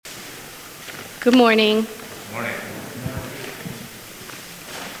Good morning. Good morning.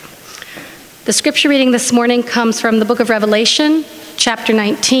 The scripture reading this morning comes from the book of Revelation, chapter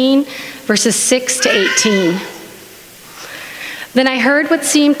 19, verses 6 to 18. Then I heard what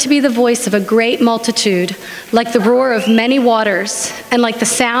seemed to be the voice of a great multitude, like the roar of many waters, and like the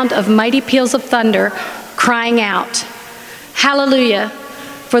sound of mighty peals of thunder, crying out, "Hallelujah!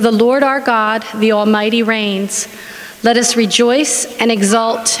 For the Lord our God, the Almighty, reigns. Let us rejoice and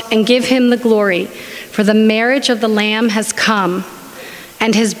exult and give him the glory, for the marriage of the Lamb has come,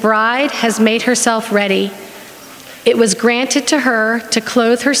 and his bride has made herself ready. It was granted to her to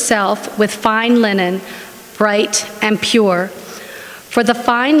clothe herself with fine linen, bright and pure, for the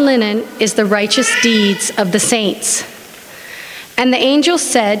fine linen is the righteous deeds of the saints." And the angel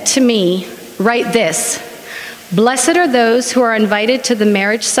said to me, "Write this: Blessed are those who are invited to the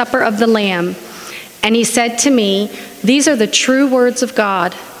marriage supper of the Lamb." And he said to me, "These are the true words of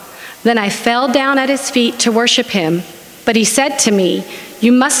God." Then I fell down at his feet to worship him. But he said to me,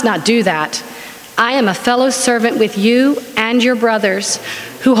 "You must not do that. I am a fellow servant with you and your brothers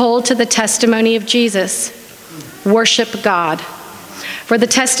who hold to the testimony of Jesus. Worship God. For the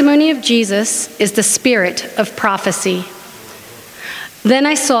testimony of Jesus is the spirit of prophecy." Then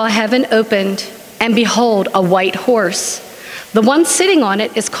I saw heaven opened, and behold, a white horse. The one sitting on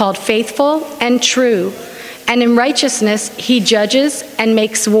it is called Faithful and True, and in righteousness he judges and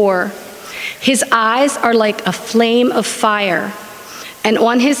makes war. His eyes are like a flame of fire, and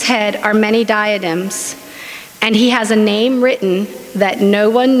on his head are many diadems, and he has a name written that no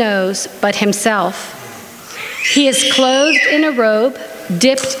one knows but himself. He is clothed in a robe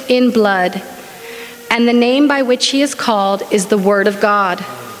dipped in blood, and the name by which he is called is the Word of God.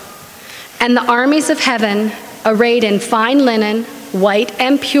 And the armies of heaven, arrayed in fine linen, white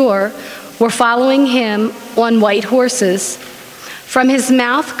and pure, were following him on white horses. From his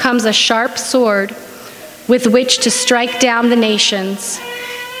mouth comes a sharp sword with which to strike down the nations,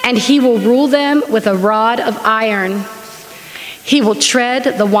 and he will rule them with a rod of iron. He will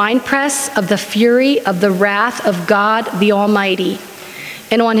tread the winepress of the fury of the wrath of God the Almighty.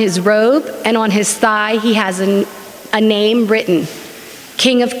 And on his robe and on his thigh he has a name written,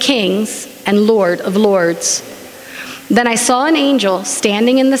 King of Kings and Lord of Lords. Then I saw an angel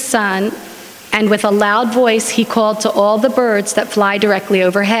standing in the sun, and with a loud voice he called to all the birds that fly directly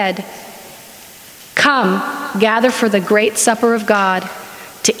overhead, "Come, gather for the great supper of God,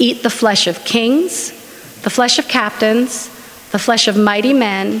 to eat the flesh of kings, the flesh of captains, the flesh of mighty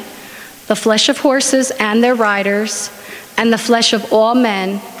men, the flesh of horses and their riders, and the flesh of all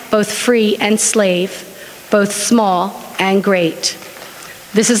men, both free and slave, both small and great."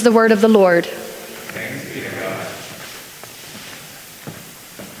 This is the word of the Lord. Thanks be to God.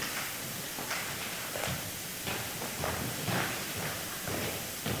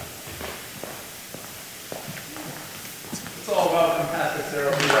 Let's all welcome Pastor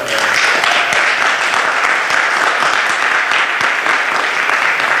Sarah Miller.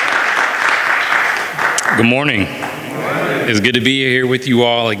 Good morning. It's good to be here with you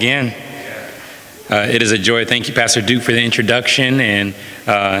all again. It is a joy. Thank you, Pastor Duke, for the introduction, and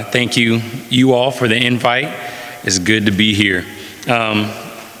thank you all for the invite. It's good to be here.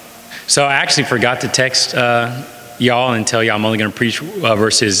 So I actually forgot to text y'all and tell y'all I'm only going to preach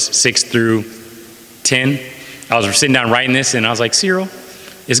verses 6 through 10. I was sitting down writing this, and I was like, Cyril,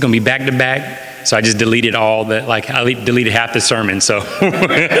 it's going to be back to back. So I just deleted I deleted half the sermon. So,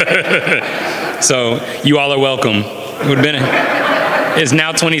 so you all are welcome. It would have been it's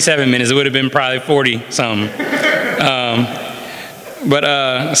now 27 minutes. It would have been probably 40 something.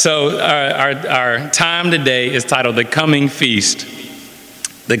 So our time today is titled The Coming Feast.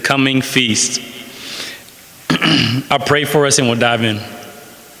 The Coming Feast. I'll pray for us and we'll dive in.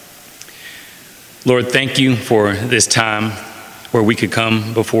 Lord, thank you for this time where we could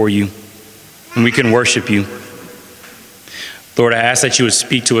come before you and we can worship you. Lord, I ask that you would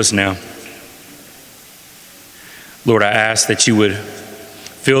speak to us now. Lord, I ask that you would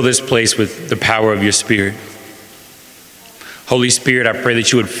fill this place with the power of your Spirit. Holy Spirit, I pray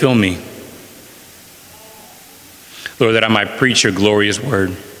that you would fill me. Lord, that I might preach your glorious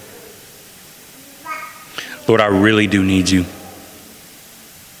word. Lord, I really do need you.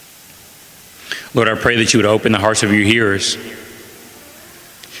 Lord, I pray that you would open the hearts of your hearers.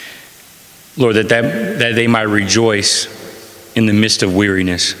 Lord, that they might rejoice in the midst of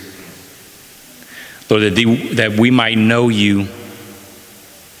weariness. Lord, that we might know you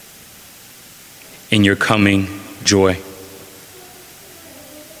in your coming joy.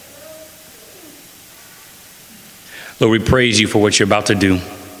 Lord, we praise you for what you're about to do.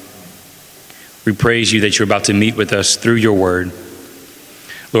 We praise you that you're about to meet with us through your word.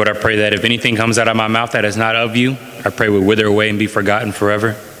 Lord, I pray that if anything comes out of my mouth that is not of you, I pray would wither away and be forgotten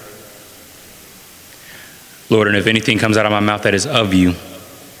forever. Lord, and if anything comes out of my mouth that is of you,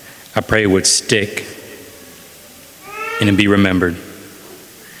 I pray it would stick and it be remembered,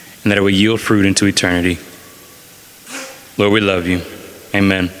 and that it would yield fruit into eternity. Lord, we love you.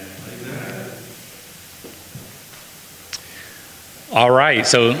 Amen. All right,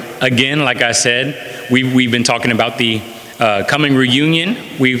 so again, like I said, we've been talking about the coming reunion.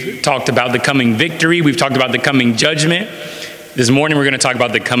 We've talked about the coming victory. We've talked about the coming judgment. This morning, we're going to talk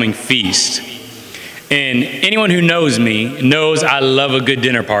about the coming feast. And anyone who knows me knows I love a good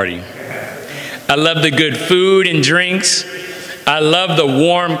dinner party. I love the good food and drinks. I love the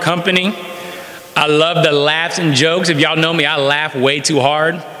warm company. I love the laughs and jokes. If y'all know me, I laugh way too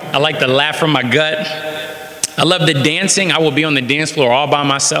hard. I like to laugh from my gut. I love the dancing. I will be on the dance floor all by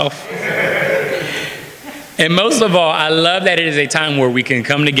myself. And most of all, I love that it is a time where we can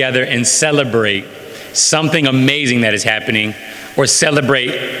come together and celebrate something amazing that is happening, or celebrate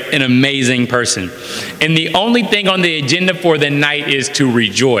an amazing person. And the only thing on the agenda for the night is to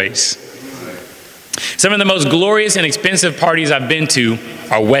rejoice. Some of the most glorious and expensive parties I've been to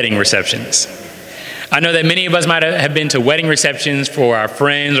are wedding receptions. I know that many of us might have been to wedding receptions for our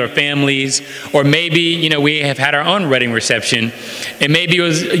friends or families, or maybe, we have had our own wedding reception, and maybe it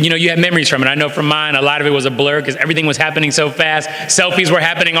was, you have memories from it. I know from mine, a lot of it was a blur because everything was happening so fast. Selfies were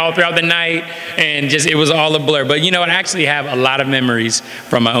happening all throughout the night, and it was all a blur. But I actually have a lot of memories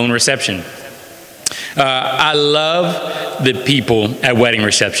from my own reception. I love the people at wedding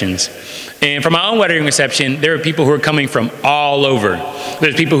receptions. And for my own wedding reception, there are people who are coming from all over.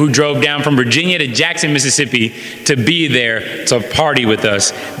 There's people who drove down from Virginia to Jackson, Mississippi to be there to party with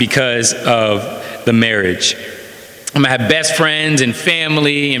us because of the marriage. I'm going to have best friends and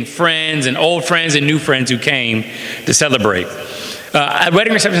family and friends and old friends and new friends who came to celebrate. At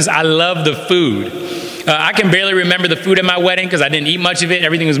wedding receptions, I love the food. I can barely remember the food at my wedding because I didn't eat much of it.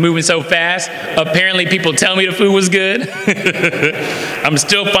 Everything was moving so fast. Apparently, people tell me the food was good. I'm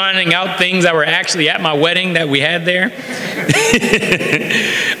still finding out things that were actually at my wedding that we had there.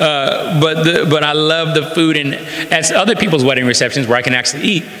 But I love the food. And at other people's wedding receptions where I can actually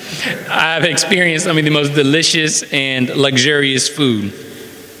eat, I've experienced some of the most delicious and luxurious food.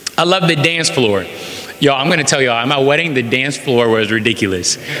 I love the dance floor. Y'all, I'm going to tell y'all, at my wedding, the dance floor was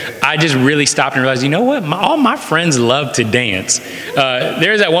ridiculous. I just really stopped and realized, you know what? All my friends love to dance.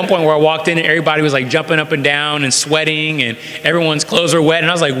 There was at one point where I walked in and everybody was like jumping up and down and sweating and everyone's clothes were wet. And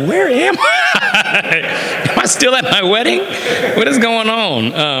I was like, where am I? Am I still at my wedding? What is going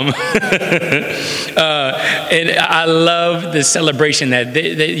on? And I love the celebration that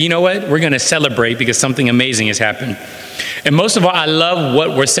you know what? We're going to celebrate because something amazing has happened. And most of all, I love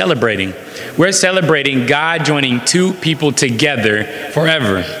what we're celebrating. We're celebrating God joining two people together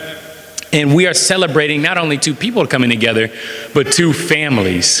forever. And we are celebrating not only two people coming together, but two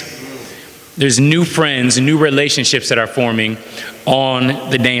families. There's new friends, new relationships that are forming on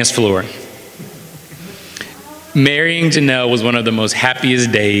the dance floor. Marrying Janelle was one of the most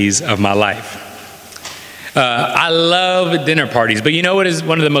happiest days of my life. I love dinner parties, but you know what is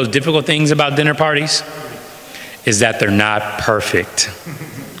one of the most difficult things about dinner parties? Is that they're not perfect.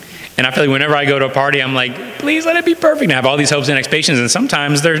 And I feel like whenever I go to a party, I'm like, please let it be perfect. And I have all these hopes and expectations, and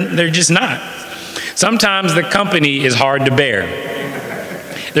sometimes they're just not. Sometimes the company is hard to bear.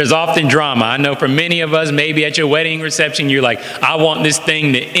 There's often drama. I know for many of us, maybe at your wedding reception, you're like, I want this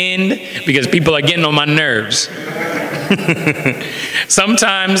thing to end because people are getting on my nerves.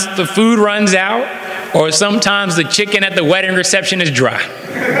 Sometimes the food runs out, or sometimes the chicken at the wedding reception is dry.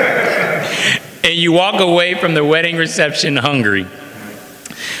 And you walk away from the wedding reception hungry.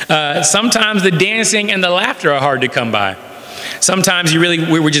 Sometimes the dancing and the laughter are hard to come by. Sometimes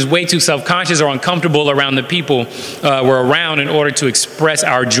we were just way too self-conscious or uncomfortable around the people we're around in order to express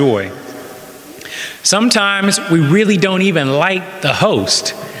our joy. Sometimes we really don't even like the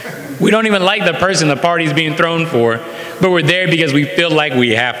host. We don't even like the person the party's being thrown for, but we're there because we feel like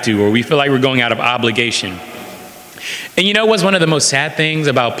we have to, or we feel like we're going out of obligation. And you know what's one of the most sad things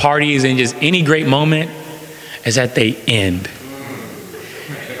about parties and just any great moment is that they end.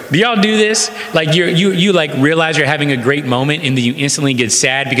 Do y'all do this? Like you like realize you're having a great moment and then you instantly get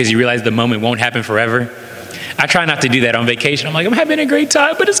sad because you realize the moment won't happen forever. I try not to do that on vacation. I'm like, I'm having a great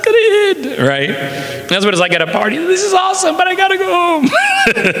time, but it's gonna end, right? That's what it's like at a party. This is awesome, but I gotta go home.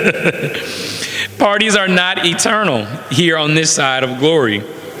 Parties are not eternal here on this side of glory.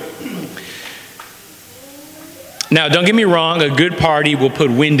 Now, don't get me wrong, a good party will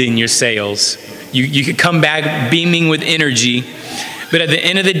put wind in your sails. You could come back beaming with energy, but at the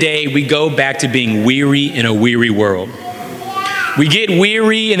end of the day, we go back to being weary in a weary world. We get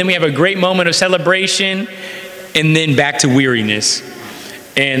weary, and then we have a great moment of celebration, and then back to weariness.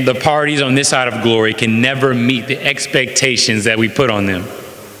 And the parties on this side of glory can never meet the expectations that we put on them.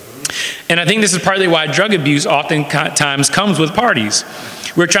 And I think this is partly why drug abuse oftentimes comes with parties.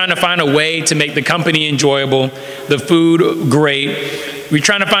 We're trying to find a way to make the company enjoyable, the food great. We're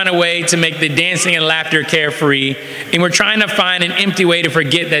trying to find a way to make the dancing and laughter carefree. And we're trying to find an empty way to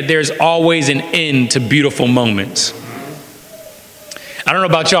forget that there's always an end to beautiful moments. I don't know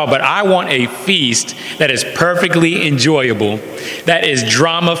about y'all, but I want a feast that is perfectly enjoyable, that is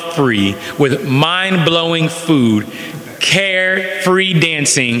drama-free, with mind-blowing food, carefree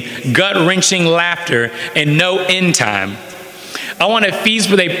dancing, gut-wrenching laughter, and no end time. I want a feast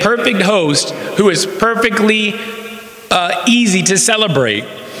with a perfect host who is perfectly easy to celebrate.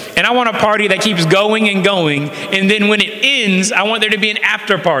 And I want a party that keeps going and going, and then when it ends, I want there to be an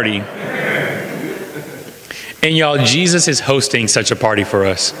after party. And y'all, Jesus is hosting such a party for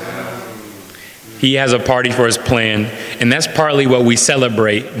us. He has a party for us planned, and that's partly what we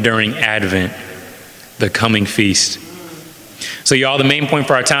celebrate during Advent, the coming feast. So y'all, the main point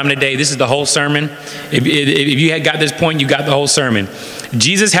for our time today, this is the whole sermon. If you had got this point, you got the whole sermon.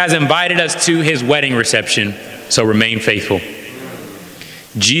 Jesus has invited us to his wedding reception, so remain faithful.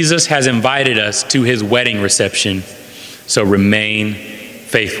 Jesus has invited us to his wedding reception, so remain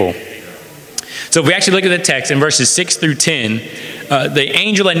faithful. So if we actually look at the text in verses 6 through 10, the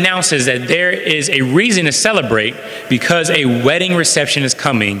angel announces that there is a reason to celebrate because a wedding reception is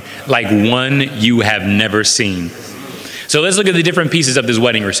coming like one you have never seen. So let's look at the different pieces of this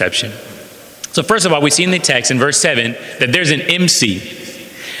wedding reception. So first of all, we see in the text in verse 7 that there's an MC.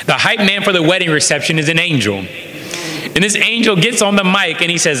 The hype man for the wedding reception is an angel. And this angel gets on the mic and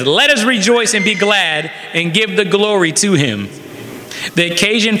he says, "Let us rejoice and be glad and give the glory to him." The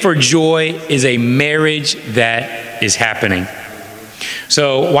occasion for joy is a marriage that is happening.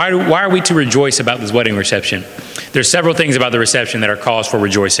 So why are we to rejoice about this wedding reception? There's several things about the reception that are cause for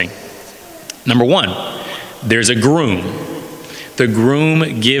rejoicing. Number one, there's a groom. The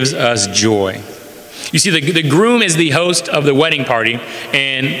groom gives us joy. You see, the groom is the host of the wedding party,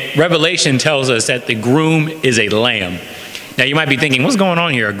 and Revelation tells us that the groom is a lamb. Now, you might be thinking, what's going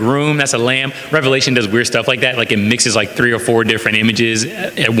on here? A groom, that's a lamb? Revelation does weird stuff like that, like it mixes like 3 or 4 different images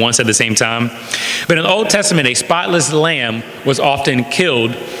at once at the same time. But in the Old Testament, a spotless lamb was often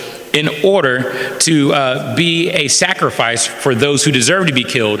killed in order to be a sacrifice for those who deserve to be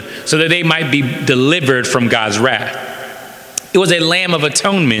killed so that they might be delivered from God's wrath. It was a lamb of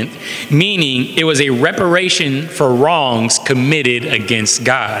atonement, meaning it was a reparation for wrongs committed against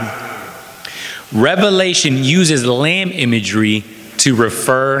God. Revelation uses lamb imagery to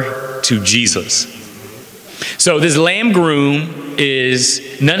refer to Jesus. So this lamb groom is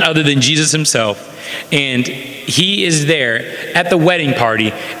none other than Jesus himself, and he is there at the wedding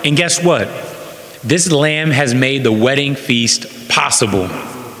party, and guess what? This lamb has made the wedding feast possible.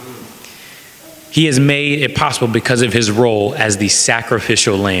 He has made it possible because of his role as the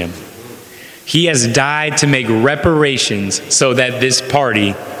sacrificial lamb. He has died to make reparations so that this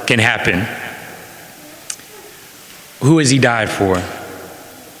party can happen. Who has he died for?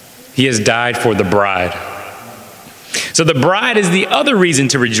 He has died for the bride. So the bride is the other reason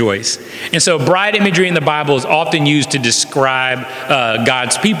to rejoice. And so bride imagery in the Bible is often used to describe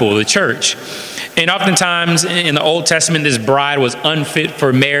God's people, the church. And oftentimes in the Old Testament, this bride was unfit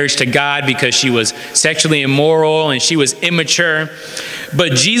for marriage to God because she was sexually immoral and she was immature.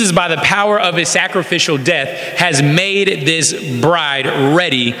 But Jesus, by the power of his sacrificial death, has made this bride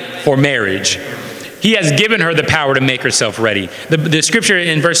ready for marriage. He has given her the power to make herself ready. The scripture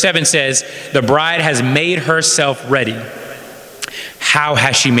in verse 7 says, the bride has made herself ready. How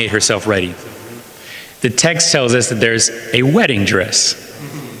has she made herself ready? The text tells us that there's a wedding dress.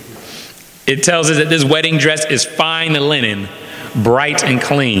 It tells us that this wedding dress is fine linen, bright and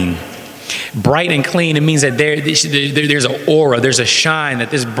clean. Bright and clean, it means that there's an aura, there's a shine,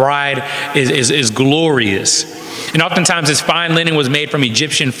 that this bride is glorious. And oftentimes this fine linen was made from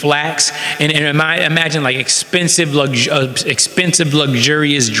Egyptian flax, and imagine like expensive,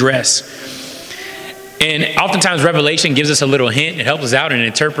 luxurious dress. And oftentimes Revelation gives us a little hint. It helps us out and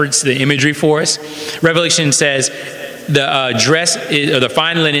interprets the imagery for us. Revelation says the dress, or the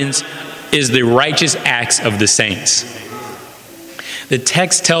fine linens, is the righteous acts of the saints. The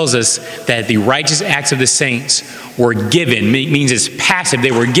text tells us that the righteous acts of the saints were given. It means it's passive.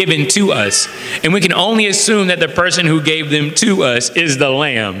 They were given to us. And we can only assume that the person who gave them to us is the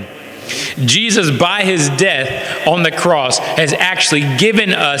Lamb. Jesus, by his death on the cross, has actually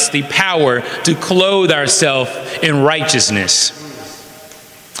given us the power to clothe ourselves in righteousness.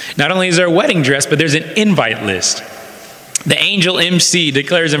 Not only is there a wedding dress, but there's an invite list. The angel MC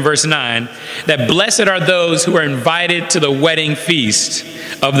declares in verse 9 that blessed are those who are invited to the wedding feast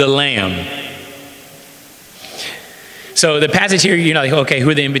of the Lamb. So the passage here, you're like, okay, who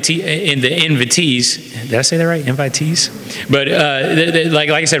are the invitees? Did I say that right? Invitees? But like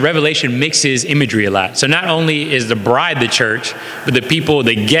I said, Revelation mixes imagery a lot. So not only is the bride the church, but the people,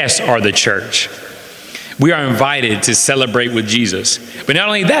 the guests are the church. We are invited to celebrate with Jesus. But not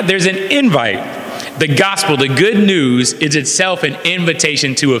only that, there's an invite. The gospel, the good news, is itself an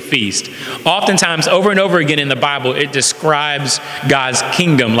invitation to a feast. Oftentimes, over and over again in the Bible, it describes God's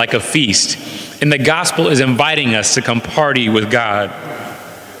kingdom like a feast. And the gospel is inviting us to come party with God.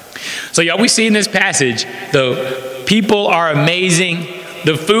 So y'all, we see in this passage, the people are amazing.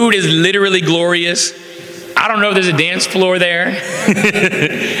 The food is literally glorious. I don't know if there's a dance floor there,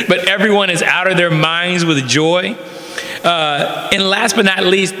 but everyone is out of their minds with joy. And last but not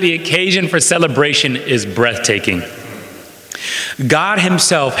least, the occasion for celebration is breathtaking. God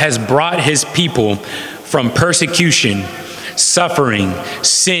himself has brought his people from persecution, suffering,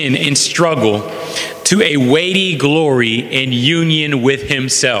 sin, and struggle to a weighty glory and union with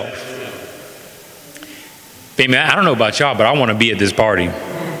himself. Baby, I don't know about y'all, but I want to be at this party.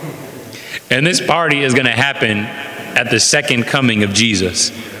 And this party is going to happen at the second coming of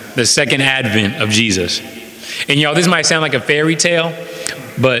Jesus, the second advent of Jesus. And y'all, this might sound like a fairy tale,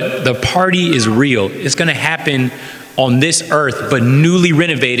 but the party is real. It's going to happen on this earth, but newly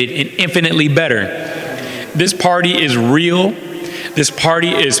renovated and infinitely better. This party is real. This party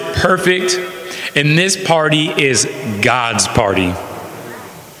is perfect. And this party is God's party.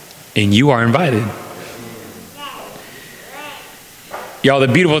 And you are invited. Y'all, the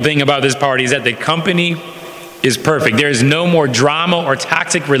beautiful thing about this party is that the company is perfect. There is no more drama or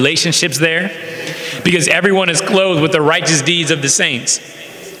toxic relationships there because everyone is clothed with the righteous deeds of the saints.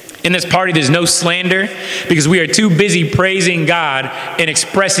 In this party, there's no slander because we are too busy praising God and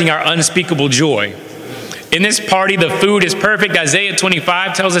expressing our unspeakable joy. In this party, the food is perfect. Isaiah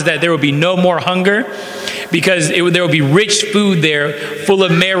 25 tells us that there will be no more hunger because there will be rich food there full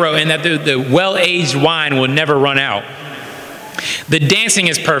of marrow, and that the well-aged wine will never run out. The dancing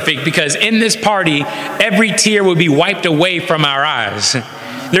is perfect because in this party, every tear will be wiped away from our eyes.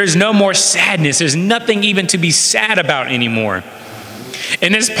 There's no more sadness. There's nothing even to be sad about anymore.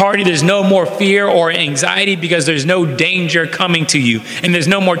 In this party, there's no more fear or anxiety because there's no danger coming to you, and there's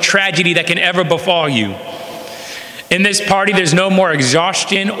no more tragedy that can ever befall you. In this party, there's no more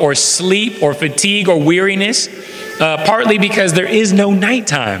exhaustion or sleep or fatigue or weariness, partly because there is no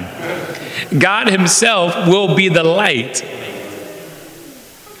nighttime. God himself will be the light.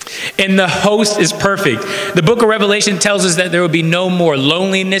 And the host is perfect. The book of Revelation tells us that there will be no more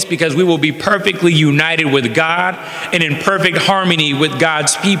loneliness because we will be perfectly united with God and in perfect harmony with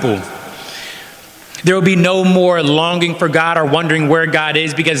God's people. There will be no more longing for God or wondering where God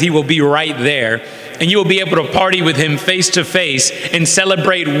is because he will be right there. And you will be able to party with him face to face and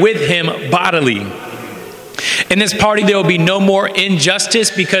celebrate with him bodily. In this party, there will be no more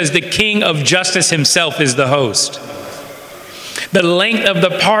injustice because the King of justice himself is the host. The length of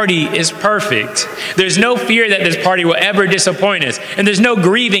the party is perfect. There's no fear that this party will ever disappoint us. And there's no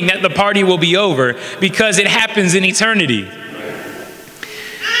grieving that the party will be over because it happens in eternity.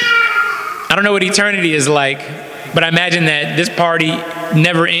 I don't know what eternity is like, but I imagine that this party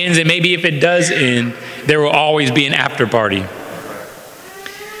never ends. And maybe if it does end, there will always be an after party.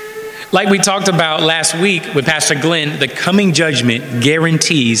 Like we talked about last week with Pastor Glenn, the coming judgment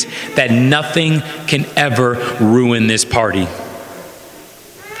guarantees that nothing can ever ruin this party.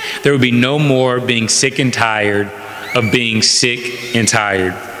 There will be no more being sick and tired of being sick and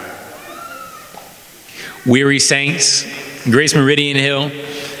tired. Weary saints, Grace Meridian Hill,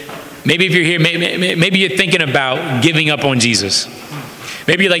 maybe if you're here, maybe you're thinking about giving up on Jesus.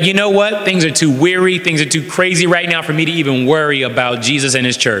 Maybe you're like, you know what? Things are too weary, things are too crazy right now for me to even worry about Jesus and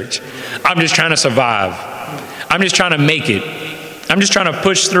his church. I'm just trying to survive. I'm just trying to make it. I'm just trying to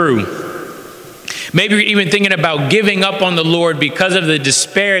push through. Maybe you're even thinking about giving up on the Lord because of the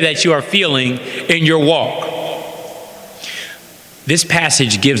despair that you are feeling in your walk. This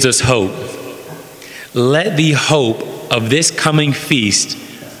passage gives us hope. Let the hope of this coming feast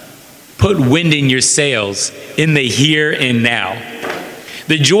put wind in your sails in the here and now.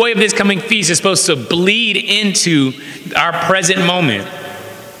 The joy of this coming feast is supposed to bleed into our present moment.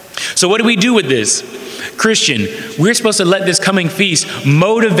 So what do we do with this? Christian, we're supposed to let this coming feast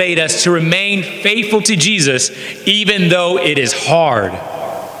motivate us to remain faithful to Jesus even though it is hard.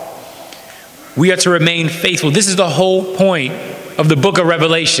 We are to remain faithful. This is the whole point of the book of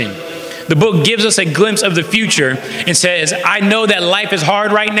Revelation. The book gives us a glimpse of the future and says, I know that life is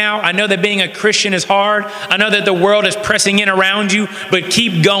hard right now. I know that being a Christian is hard. I know that the world is pressing in around you, but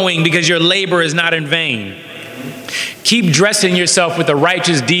keep going because your labor is not in vain. Keep dressing yourself with the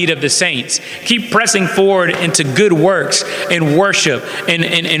righteous deed of the saints. Keep pressing forward into good works and worship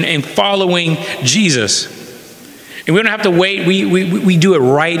and following Jesus. And we don't have to wait. We do it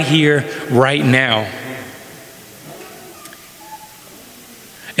right here, right now.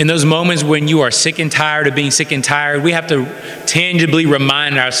 In those moments when you are sick and tired of being sick and tired, we have to tangibly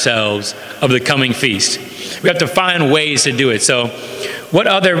remind ourselves of the coming feast. We have to find ways to do it. So what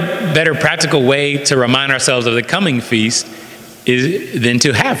other better practical way to remind ourselves of the coming feast than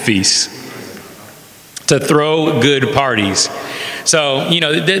to have feasts, to throw good parties. So,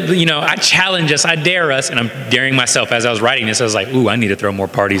 I challenge us, I dare us, and I'm daring myself as I was writing this. I was like, ooh, I need to throw more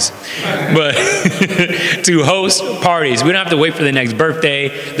parties. But to host parties, we don't have to wait for the next birthday,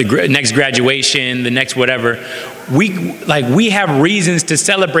 the next graduation, the next whatever. We have reasons to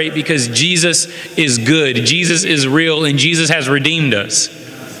celebrate because Jesus is good, Jesus is real, and Jesus has redeemed us.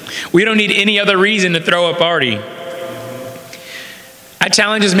 We don't need any other reason to throw a party. I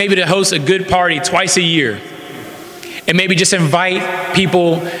challenge us maybe to host a good party twice a year. And maybe just invite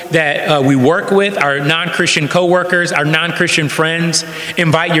people that we work with, our non-Christian coworkers, our non-Christian friends.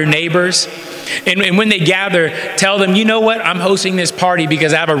 Invite your neighbors. And when they gather, tell them, you know what? I'm hosting this party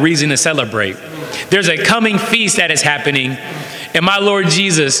because I have a reason to celebrate. There's a coming feast that is happening, and my Lord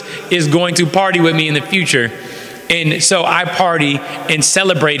Jesus is going to party with me in the future. And so I party and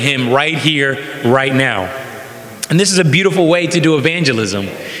celebrate him right here, right now. And this is a beautiful way to do evangelism.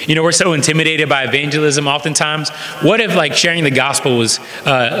 We're so intimidated by evangelism oftentimes. What if sharing the gospel was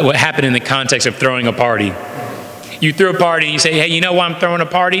what happened in the context of throwing a party? You threw a party and you say, hey, you know why I'm throwing a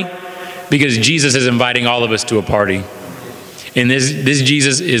party? Because Jesus is inviting all of us to a party. And this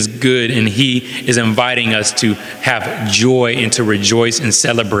Jesus is good, and he is inviting us to have joy and to rejoice and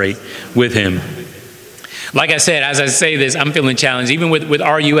celebrate with him. Like I said, as I say this, I'm feeling challenged. Even with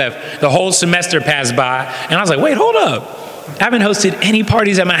RUF, the whole semester passed by, and I was like, wait, hold up. I haven't hosted any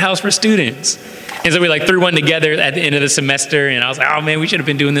parties at my house for students. And so we threw one together at the end of the semester, and I was like, oh man, we should have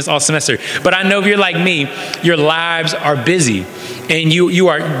been doing this all semester. But I know if you're like me, your lives are busy. And you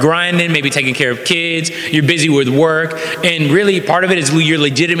are grinding, maybe taking care of kids, you're busy with work, and really part of it is you're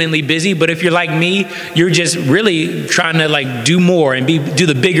legitimately busy. But if you're like me, you're just really trying to do more and do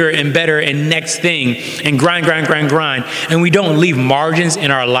the bigger and better and next thing and grind. And we don't leave margins in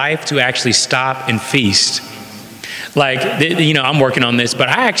our life to actually stop and feast. I'm working on this, but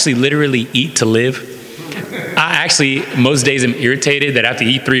I actually literally eat to live. I actually, most days I'm irritated that I have to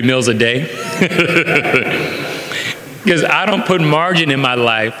eat 3 meals a day. Because I don't put margin in my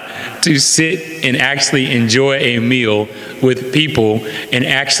life to sit and actually enjoy a meal with people and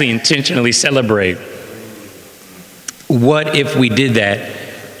actually intentionally celebrate. What if we did that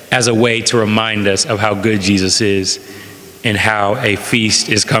as a way to remind us of how good Jesus is and how a feast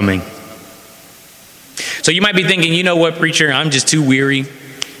is coming? So you might be thinking, you know what, preacher, I'm just too weary.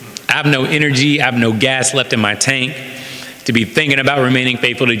 I have no energy. I have no gas left in my tank to be thinking about remaining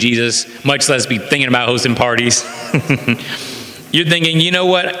faithful to Jesus, much less be thinking about hosting parties. You're thinking, you know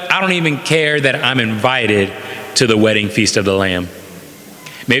what? I don't even care that I'm invited to the wedding feast of the Lamb.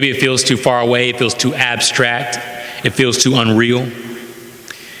 Maybe it feels too far away. It feels too abstract. It feels too unreal.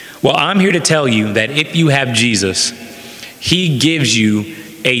 Well, I'm here to tell you that if you have Jesus, he gives you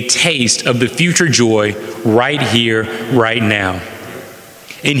a taste of the future joy right here, right now.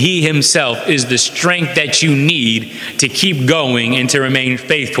 And he himself is the strength that you need to keep going and to remain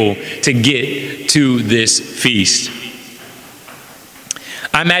faithful to get to this feast.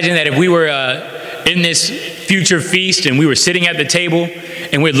 I imagine that if we were in this future feast and we were sitting at the table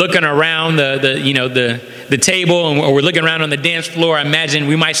and we're looking around the table or we're looking around on the dance floor, I imagine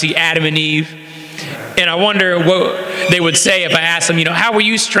we might see Adam and Eve. And I wonder what they would say if I asked them, how were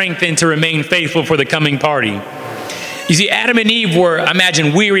you strengthened to remain faithful for the coming party? You see, Adam and Eve were, I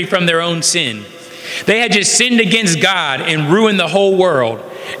imagine, weary from their own sin. They had just sinned against God and ruined the whole world.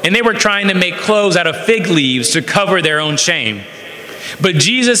 And they were trying to make clothes out of fig leaves to cover their own shame. But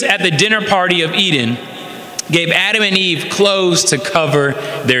Jesus at the dinner party of Eden gave Adam and Eve clothes to cover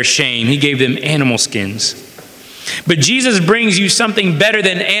their shame. He gave them animal skins. But Jesus brings you something better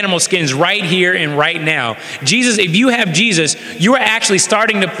than animal skins right here and right now. Jesus, if you have Jesus, you are actually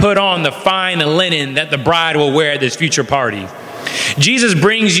starting to put on the fine linen that the bride will wear at this future party. Jesus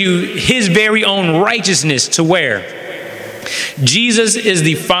brings you his very own righteousness to wear. Jesus is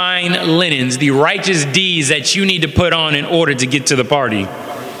the fine linens, the righteous deeds that you need to put on in order to get to the party.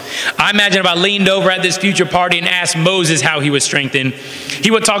 I imagine if I leaned over at this future party and asked Moses how he was strengthened, he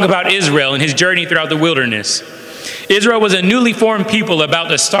would talk about Israel and his journey throughout the wilderness. Israel was a newly formed people about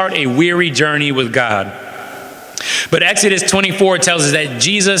to start a weary journey with God. But Exodus 24 tells us that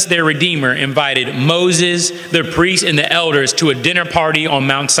Jesus, their Redeemer, invited Moses, the priests, and the elders to a dinner party on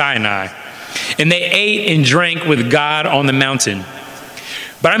Mount Sinai. And they ate and drank with God on the mountain.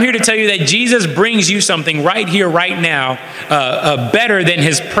 But I'm here to tell you that Jesus brings you something right here, right now, better than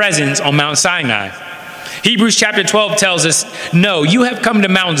his presence on Mount Sinai. Hebrews chapter 12 tells us, no, you have come to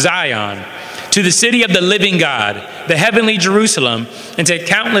Mount Zion, to the city of the living God, the heavenly Jerusalem, and to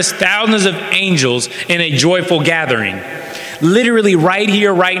countless thousands of angels in a joyful gathering. Literally right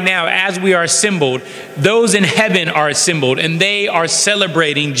here, right now, as we are assembled, those in heaven are assembled, and they are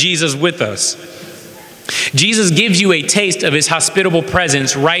celebrating Jesus with us. Jesus gives you a taste of his hospitable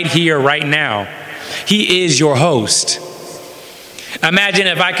presence right here, right now. He is your host. Imagine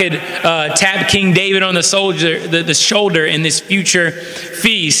if I could tap King David on the shoulder in this future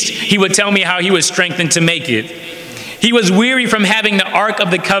feast. He would tell me how he was strengthened to make it. He was weary from having the Ark of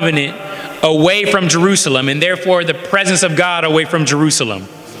the Covenant away from Jerusalem, and therefore the presence of God away from Jerusalem.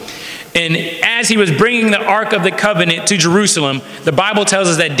 And as he was bringing the Ark of the Covenant to Jerusalem, the Bible tells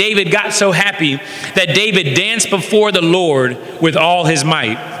us that David got so happy that David danced before the Lord with all his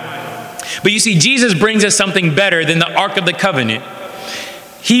might. But you see, Jesus brings us something better than the Ark of the Covenant.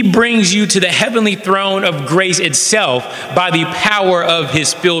 He brings you to the heavenly throne of grace itself by the power of his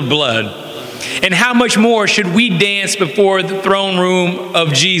spilled blood. And how much more should we dance before the throne room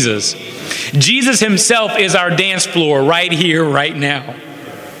of Jesus? Jesus himself is our dance floor right here, right now.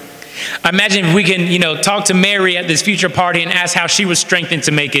 Imagine if we can, talk to Mary at this future party and ask how she was strengthened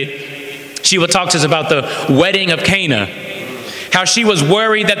to make it. She would talk to us about the wedding of Cana, how she was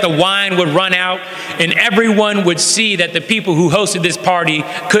worried that the wine would run out and everyone would see that the people who hosted this party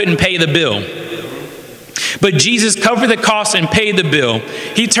couldn't pay the bill. But Jesus covered the cost and paid the bill.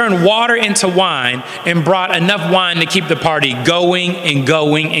 He turned water into wine and brought enough wine to keep the party going and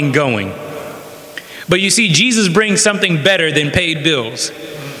going and going. But you see, Jesus brings something better than paid bills.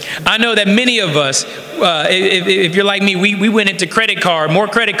 I know that many of us, if you're like me, we went into more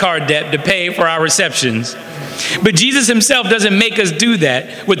credit card debt to pay for our receptions. But Jesus himself doesn't make us do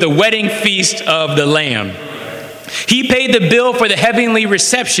that with the wedding feast of the Lamb. He paid the bill for the heavenly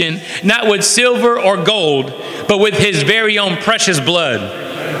reception, not with silver or gold, but with his very own precious blood.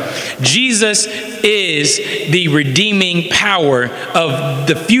 Jesus is the redeeming power of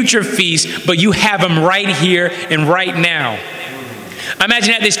the future feast, but you have him right here and right now.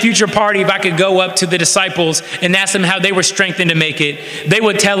 Imagine at this future party, if I could go up to the disciples and ask them how they were strengthened to make it, they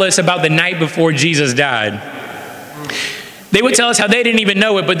would tell us about the night before Jesus died. They would tell us how they didn't even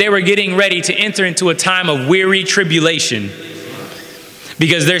know it, but they were getting ready to enter into a time of weary tribulation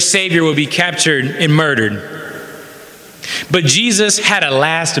because their Savior would be captured and murdered. But Jesus had a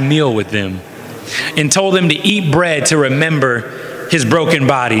last meal with them and told them to eat bread to remember his broken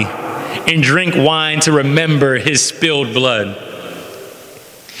body and drink wine to remember his spilled blood.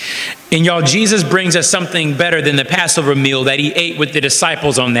 And y'all, Jesus brings us something better than the Passover meal that he ate with the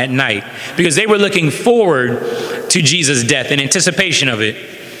disciples on that night, because they were looking forward to Jesus' death in anticipation of it.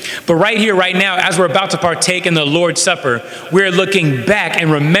 But right here, right now, as we're about to partake in the Lord's Supper, we're looking back and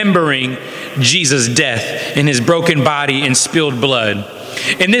remembering Jesus' death and his broken body and spilled blood.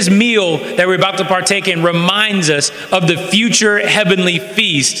 And this meal that we're about to partake in reminds us of the future heavenly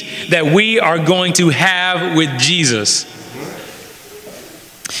feast that we are going to have with Jesus.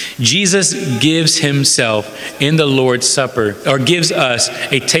 Jesus gives himself in the Lord's Supper, or gives us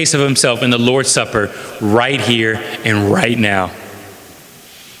a taste of himself in the Lord's Supper right here and right now.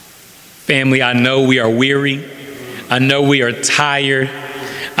 Family, I know we are weary. I know we are tired.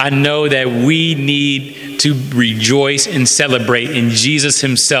 I know that we need to rejoice and celebrate, and Jesus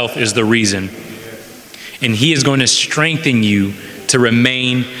himself is the reason. And he is going to strengthen you to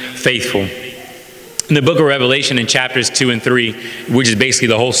remain faithful. In the book of Revelation, in chapters 2 and 3, which is basically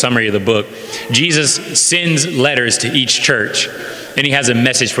the whole summary of the book, Jesus sends letters to each church, and he has a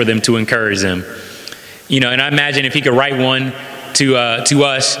message for them to encourage them. And I imagine if he could write one to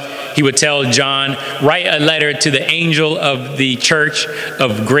us, he would tell John, write a letter to the angel of the church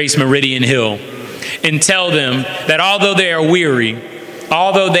of Grace Meridian Hill, and tell them that although they are weary,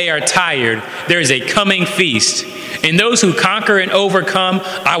 although they are tired, there is a coming feast. And those who conquer and overcome,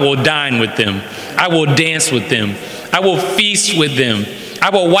 I will dine with them. I will dance with them. I will feast with them. I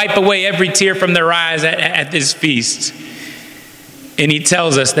will wipe away every tear from their eyes at this feast. And he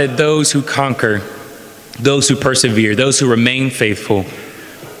tells us that those who conquer, those who persevere, those who remain faithful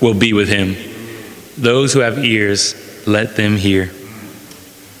will be with him. Those who have ears, let them hear.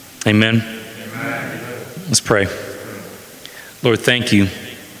 Amen. Let's pray. Lord, thank you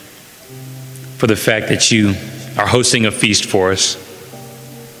for the fact that you are hosting a feast for us.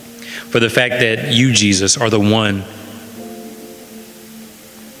 For the fact that you, Jesus, are the one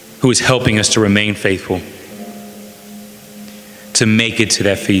who is helping us to remain faithful, to make it to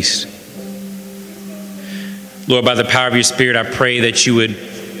that feast. Lord, by the power of your Spirit, I pray that you would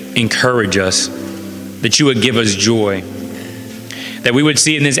encourage us, that you would give us joy, that we would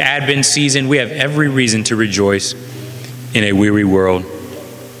see in this Advent season, we have every reason to rejoice in a weary world.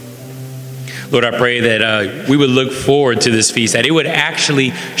 Lord, I pray that we would look forward to this feast, that it would actually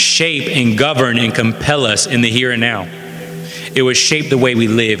shape and govern and compel us in the here and now. It would shape the way we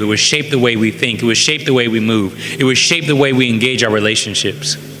live. It would shape the way we think. It would shape the way we move. It would shape the way we engage our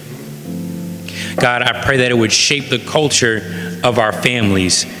relationships. God, I pray that it would shape the culture of our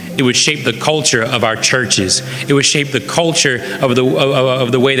families. It would shape the culture of our churches. It would shape the culture of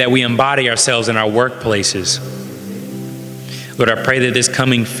the way that we embody ourselves in our workplaces. Lord, I pray that this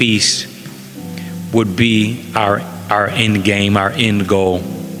coming feast would be our end game, our end goal,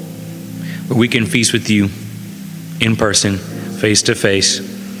 where we can feast with you in person, face to face.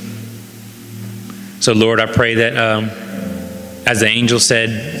 So, Lord, I pray that as the angel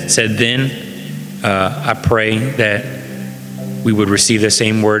said then, I pray that we would receive the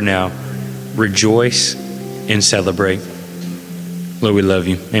same word now. Rejoice and celebrate. Lord, we love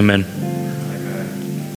you. Amen.